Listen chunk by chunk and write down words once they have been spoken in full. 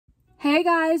Hey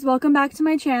guys, welcome back to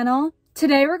my channel.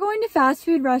 Today we're going to fast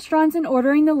food restaurants and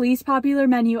ordering the least popular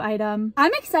menu item.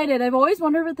 I'm excited. I've always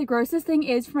wondered what the grossest thing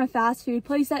is from a fast food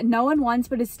place that no one wants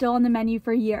but is still on the menu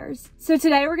for years. So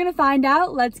today we're gonna find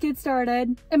out. Let's get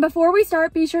started. And before we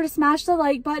start, be sure to smash the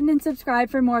like button and subscribe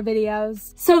for more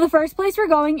videos. So the first place we're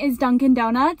going is Dunkin'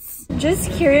 Donuts.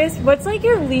 Just curious, what's like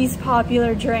your least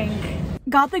popular drink?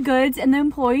 Got the goods and the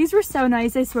employees were so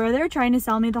nice. I swear they were trying to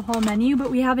sell me the whole menu, but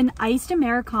we have an iced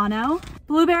Americano,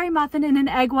 blueberry muffin, and an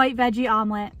egg white veggie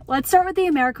omelet. Let's start with the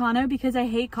Americano because I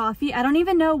hate coffee. I don't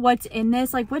even know what's in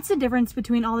this. Like, what's the difference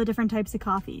between all the different types of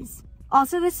coffees?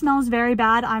 Also, this smells very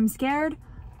bad. I'm scared.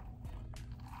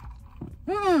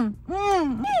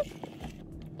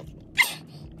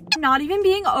 Not even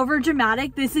being over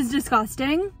dramatic. This is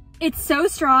disgusting. It's so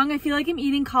strong. I feel like I'm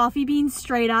eating coffee beans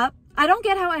straight up. I don't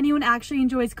get how anyone actually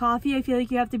enjoys coffee. I feel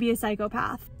like you have to be a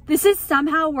psychopath. This is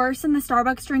somehow worse than the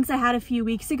Starbucks drinks I had a few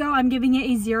weeks ago. I'm giving it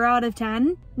a 0 out of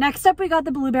 10. Next up, we got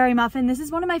the blueberry muffin. This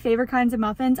is one of my favorite kinds of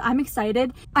muffins. I'm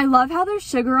excited. I love how there's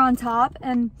sugar on top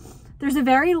and there's a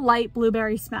very light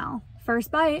blueberry smell. First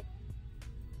bite.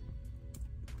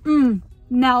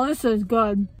 Now this is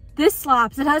good. This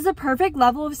slaps. It has a perfect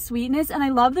level of sweetness and I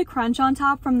love the crunch on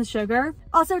top from the sugar.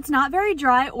 Also, it's not very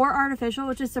dry or artificial,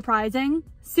 which is surprising.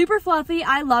 Super fluffy.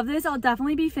 I love this. I'll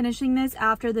definitely be finishing this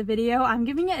after the video. I'm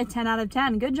giving it a 10 out of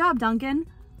 10. Good job, Dunkin'.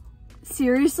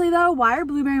 Seriously though, why are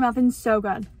blueberry muffins so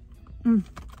good?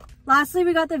 Lastly,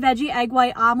 we got the veggie egg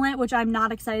white omelet, which I'm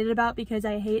not excited about because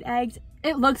I hate eggs.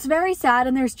 It looks very sad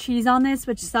and there's cheese on this,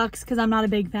 which sucks because I'm not a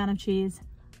big fan of cheese.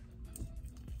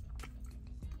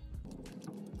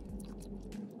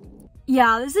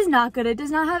 Yeah, this is not good. It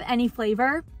does not have any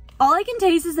flavor. All I can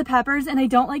taste is the peppers and I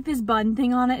don't like this bun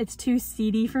thing on it. It's too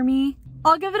seedy for me.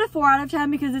 I'll give it a 4 out of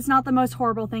 10 because it's not the most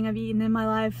horrible thing I've eaten in my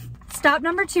life. Stop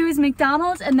number 2 is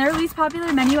McDonald's and their least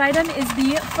popular menu item is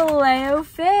the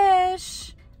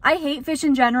Filet-O-Fish. I hate fish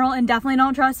in general and definitely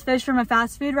don't trust fish from a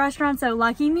fast food restaurant, so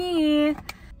lucky me.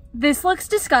 This looks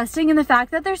disgusting and the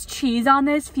fact that there's cheese on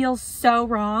this feels so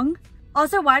wrong.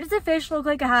 Also, why does the fish look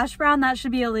like a hash brown? That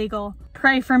should be illegal.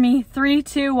 Pray for me. 3,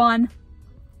 2, 1.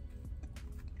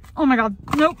 Oh my god.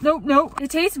 Nope, nope, nope.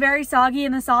 It tastes very soggy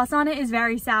and the sauce on it is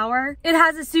very sour. It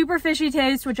has a super fishy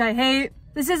taste, which I hate.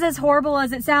 This is as horrible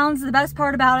as it sounds. The best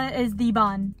part about it is the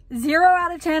bun. 0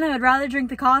 out of 10. I would rather drink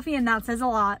the coffee and that says a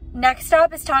lot. Next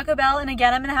up is Taco Bell and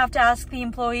again I'm gonna have to ask the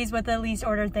employees what the least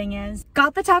ordered thing is.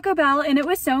 Got the Taco Bell and it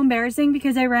was so embarrassing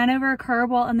because I ran over a curb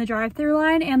while in the drive-thru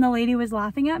line and the lady was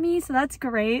laughing at me, so that's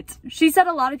great. She said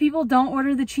a lot of people don't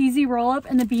order the cheesy roll-up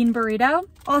and the bean burrito.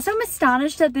 Also, I'm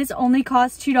astonished that this only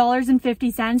costs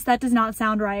 $2.50. That does not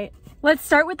sound right. Let's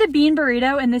start with the bean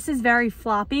burrito and this is very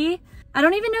floppy. I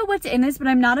don't even know what's in this, but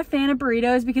I'm not a fan of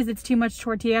burritos because it's too much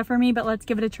tortilla for me, but let's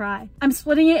give it a try. I'm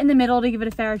splitting it in the middle to give it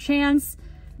a fair chance.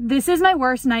 This is my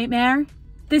worst nightmare.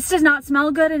 This does not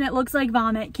smell good and it looks like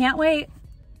vomit. Can't wait.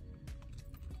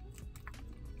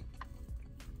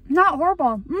 Not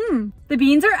horrible. The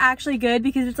beans are actually good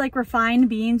because it's like refined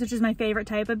beans, which is my favorite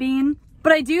type of bean.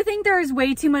 But I do think there is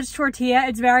way too much tortilla.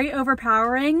 It's very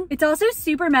overpowering. It's also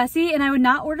super messy and I would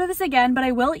not order this again, but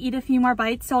I will eat a few more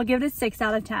bites, so I'll give it a 6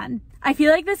 out of 10. I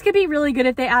feel like this could be really good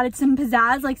if they added some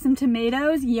pizzazz, like some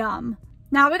tomatoes. Yum.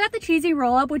 Now we got the cheesy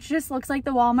roll-up, which just looks like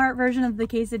the Walmart version of the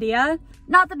quesadilla.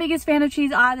 Not the biggest fan of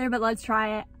cheese either, but let's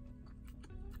try it.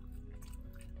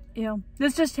 Ew,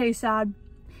 this just tastes sad.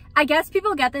 I guess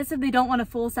people get this if they don't want a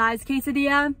full-size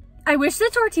quesadilla. I wish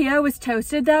the tortilla was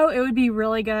toasted though. It would be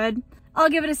really good. I'll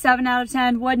give it a 7 out of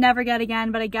 10. Would never get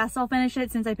again, but I guess I'll finish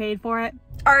it since I paid for it.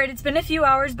 All right, it's been a few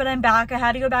hours, but I'm back. I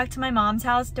had to go back to my mom's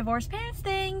house. Divorce pants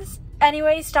things.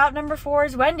 Anyway, stop number 4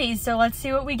 is Wendy's, so let's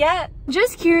see what we get.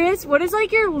 Just curious, what is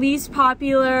like your least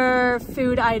popular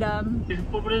food item?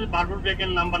 Barbecue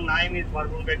bacon. Number 9 is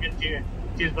barbecue bacon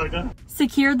cheeseburger.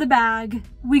 Secured the bag.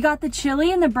 We got the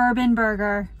chili and the bourbon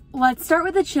burger. Let's start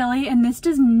with the chili, and this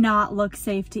does not look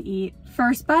safe to eat.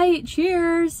 First bite,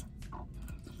 cheers.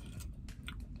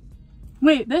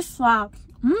 Wait, this slaps.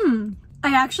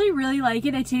 I actually really like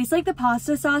it. It tastes like the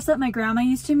pasta sauce that my grandma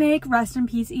used to make. Rest in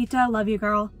peace, Ita. Love you,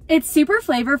 girl. It's super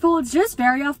flavorful. It's just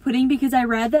very off-putting because I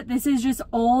read that this is just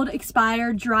old,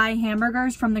 expired, dry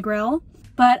hamburgers from the grill.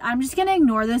 But I'm just gonna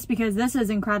ignore this because this is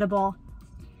incredible.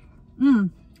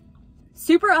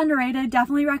 Super underrated.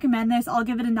 Definitely recommend this. I'll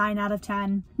give it a 9 out of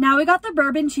 10. Now we got the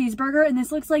bourbon cheeseburger and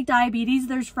this looks like diabetes.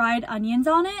 There's fried onions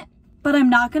on it. But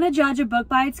I'm not gonna judge a book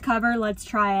by its cover. Let's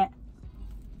try it.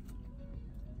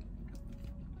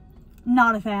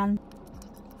 Not a fan.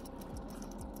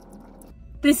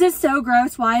 This is so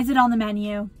gross. Why is it on the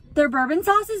menu? Their bourbon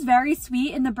sauce is very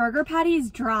sweet and the burger patty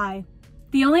is dry.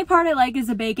 The only part I like is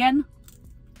the bacon.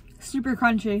 Super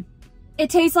crunchy. It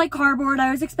tastes like cardboard.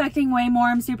 I was expecting way more.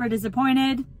 I'm super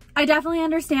disappointed. I definitely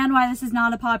understand why this is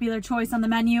not a popular choice on the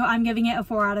menu. I'm giving it a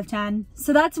 4 out of 10.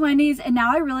 So that's Wendy's, and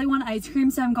now I really want ice cream,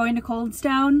 so I'm going to Cold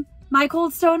Stone. My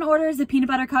Cold Stone order is a peanut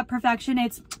butter cup perfection.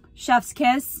 It's chef's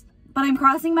kiss, but I'm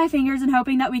crossing my fingers and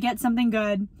hoping that we get something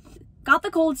good. Got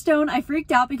the Cold Stone. I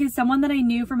freaked out because someone that I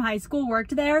knew from high school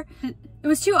worked there. It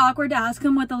was too awkward to ask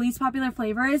him what the least popular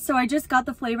flavor is, so I just got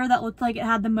the flavor that looked like it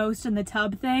had the most in the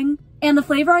tub thing. And the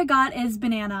flavor I got is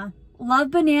banana.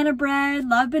 Love banana bread,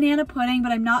 love banana pudding,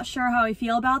 but I'm not sure how I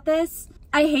feel about this.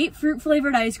 I hate fruit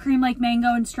flavored ice cream like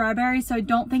mango and strawberry, so I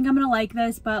don't think I'm gonna like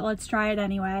this, but let's try it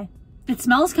anyway. It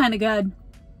smells kind of good.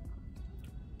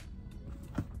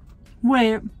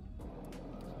 Wait.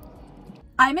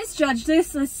 I misjudged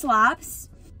this. This slaps.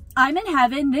 I'm in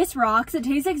heaven. This rocks. It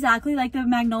tastes exactly like the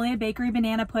Magnolia Bakery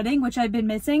banana pudding, which I've been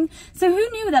missing. So who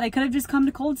knew that I could have just come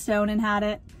to Cold Stone and had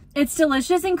it? It's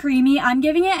delicious and creamy. I'm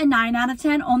giving it a 9 out of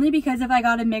 10 only because if I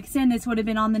got a mix-in, this would have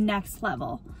been on the next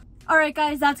level. Alright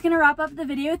guys, that's going to wrap up the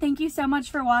video. Thank you so much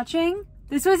for watching.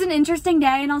 This was an interesting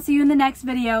day and I'll see you in the next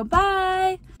video. Bye!